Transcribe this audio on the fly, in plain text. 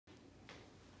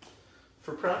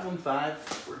For problem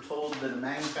 5, we're told that a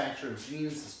manufacturer of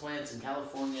jeans has plants in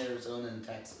California, Arizona, and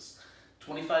Texas.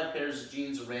 25 pairs of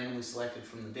jeans are randomly selected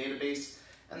from the database,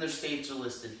 and their states are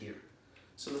listed here.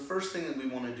 So the first thing that we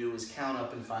want to do is count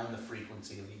up and find the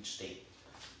frequency of each state.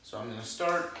 So I'm going to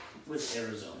start with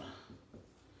Arizona.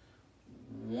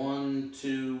 1,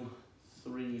 2,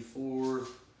 3, 4,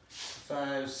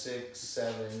 5, 6,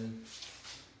 7,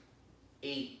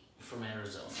 8 from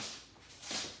Arizona.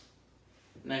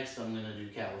 Next, I'm going to do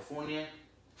California.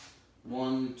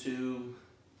 1, 2,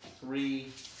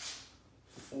 3,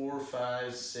 4,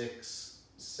 5, 6,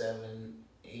 7,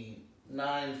 8,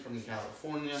 9 from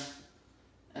California.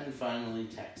 And finally,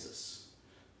 Texas.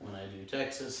 When I do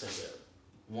Texas, I get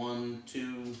 1,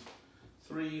 2,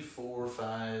 3, 4,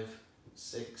 5,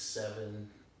 6, 7,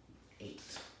 8.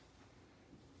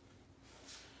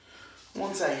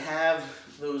 Once I have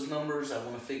those numbers, I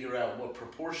want to figure out what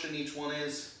proportion each one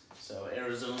is. So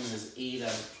Arizona is 8 out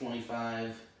of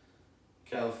 25,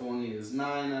 California is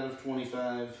 9 out of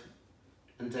 25,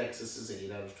 and Texas is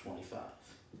 8 out of 25.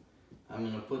 I'm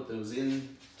going to put those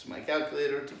in to my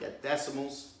calculator to get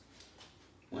decimals.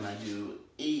 When I do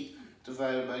 8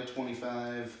 divided by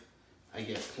 25, I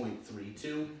get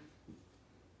 0.32.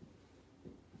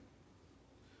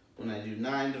 When I do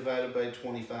 9 divided by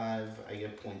 25, I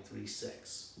get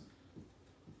 0.36.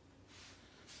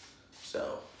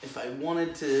 So if I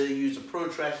wanted to use a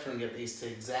protractor and get these to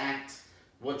exact,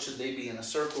 what should they be in a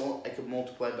circle? I could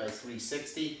multiply by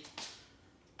 360.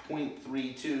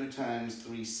 0.32 times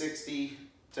 360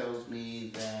 tells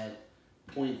me that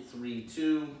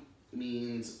 0.32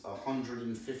 means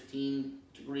 115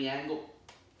 degree angle.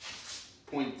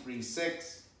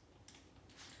 0.36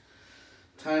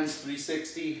 times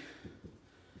 360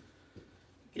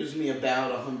 gives me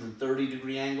about 130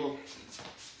 degree angle.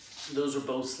 Those are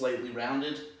both slightly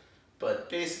rounded, but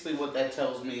basically what that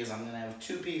tells me is I'm going to have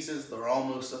two pieces that are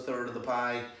almost a third of the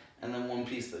pie, and then one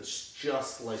piece that's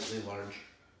just slightly larger.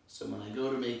 So when I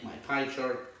go to make my pie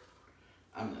chart,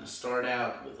 I'm going to start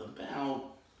out with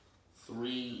about 3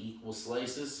 equal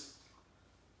slices.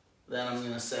 Then I'm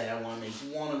going to say I want to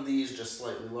make one of these just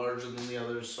slightly larger than the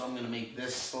others, so I'm going to make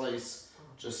this slice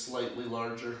just slightly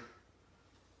larger.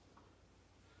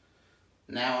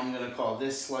 Now I'm going to call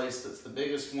this slice that's the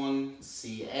biggest one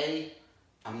CA.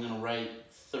 I'm going to write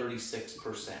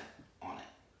 36% on it.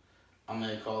 I'm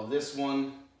going to call this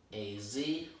one AZ,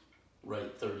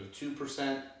 write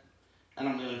 32%. And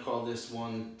I'm going to call this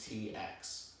one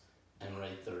TX and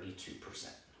write 32%.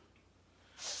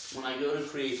 When I go to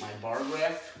create my bar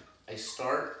graph, I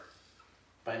start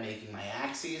by making my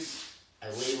axes. I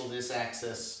label this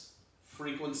axis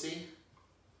frequency.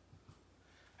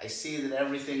 I see that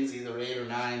everything's either 8 or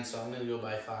 9, so I'm going to go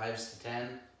by 5s to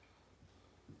 10.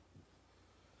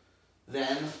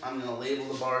 Then I'm going to label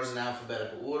the bars in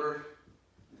alphabetical order.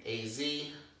 AZ,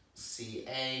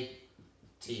 CA,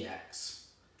 TX.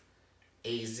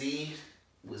 AZ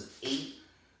was 8,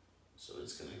 so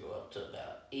it's going to go up to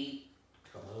about 8,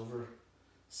 come over.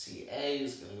 CA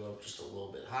is going to go up just a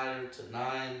little bit higher to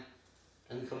 9,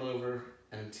 and come over.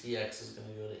 And TX is going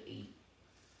to go to 8,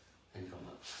 and come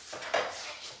up.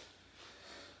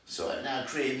 So I've now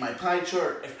created my pie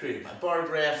chart, I've created my bar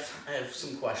graph, I have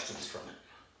some questions from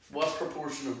it. What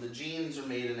proportion of the jeans are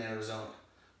made in Arizona?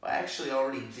 Well, I actually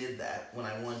already did that when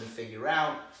I wanted to figure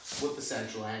out what the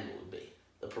central angle would be.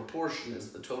 The proportion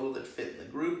is the total that fit in the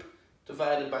group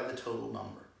divided by the total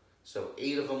number. So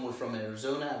 8 of them were from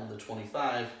Arizona out of the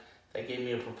 25. That gave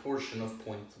me a proportion of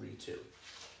 0.32.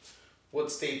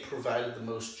 What state provided the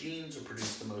most jeans or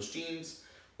produced the most jeans?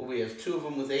 Well, we have 2 of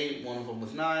them with 8, 1 of them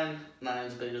with 9.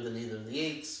 9's bigger than either of the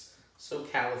 8s. So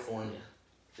California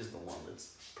is the one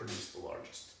that's produced the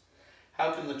largest.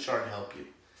 How can the chart help you?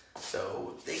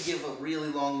 So they give a really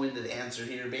long-winded answer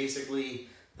here. Basically,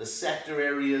 the sector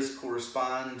areas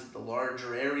correspond, the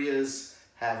larger areas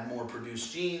have more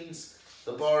produced jeans.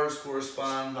 The bars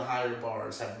correspond, the higher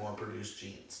bars have more produced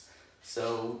jeans.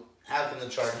 So how can the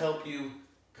chart help you?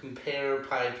 Compare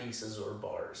pie pieces or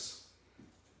bars.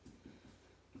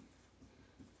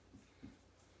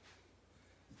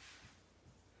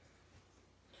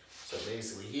 So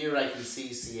basically here I can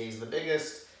see CA is the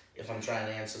biggest. If I'm trying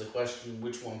to answer the question,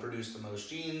 which one produced the most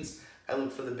jeans, I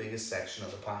look for the biggest section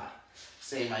of the pie.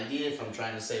 Same idea, if I'm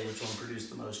trying to say which one produced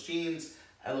the most jeans,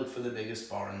 I look for the biggest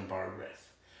bar in the bar graph.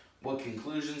 What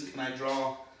conclusions can I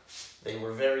draw? They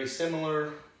were very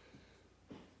similar.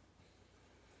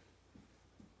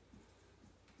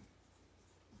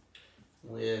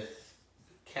 With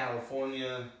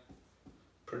California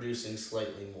producing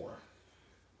slightly more.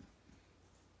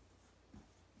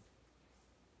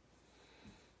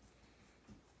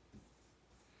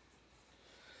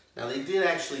 Now they did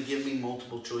actually give me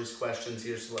multiple choice questions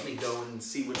here, so let me go and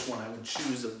see which one I would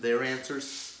choose of their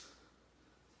answers.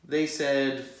 They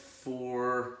said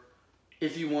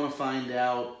if you want to find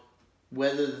out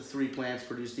whether the 3 plants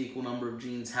produced equal number of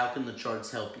genes, how can the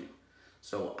charts help you?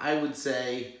 So I would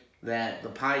say that the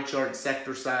pie chart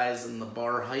sector size and the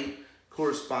bar height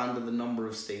correspond to the number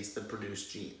of states that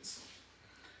produce genes.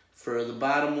 For the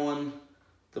bottom one,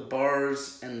 the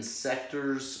bars and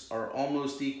sectors are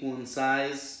almost equal in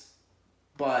size,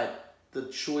 but the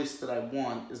choice that I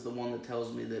want is the one that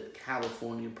tells me that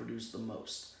California produced the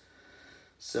most.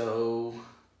 So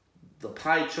the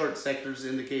pie chart sectors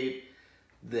indicate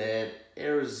that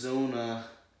Arizona,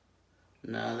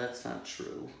 no, that's not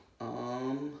true. I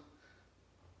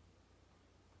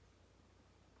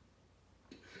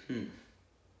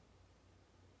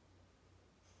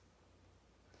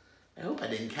hope I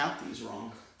didn't count these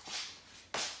wrong.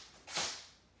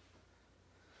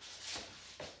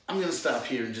 I'm going to stop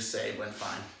here and just say it went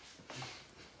fine.